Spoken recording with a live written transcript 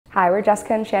Hi, we're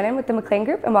Jessica and Shannon with the McLean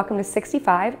Group and welcome to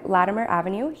 65 Latimer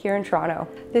Avenue here in Toronto.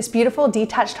 This beautiful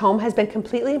detached home has been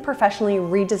completely and professionally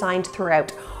redesigned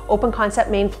throughout. Open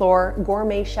concept main floor,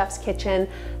 gourmet chef's kitchen,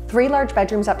 3 large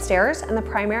bedrooms upstairs, and the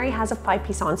primary has a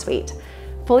 5-piece ensuite.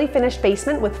 Fully finished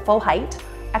basement with full height,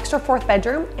 extra 4th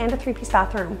bedroom, and a 3-piece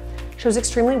bathroom. Shows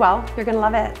extremely well. You're gonna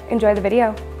love it. Enjoy the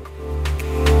video.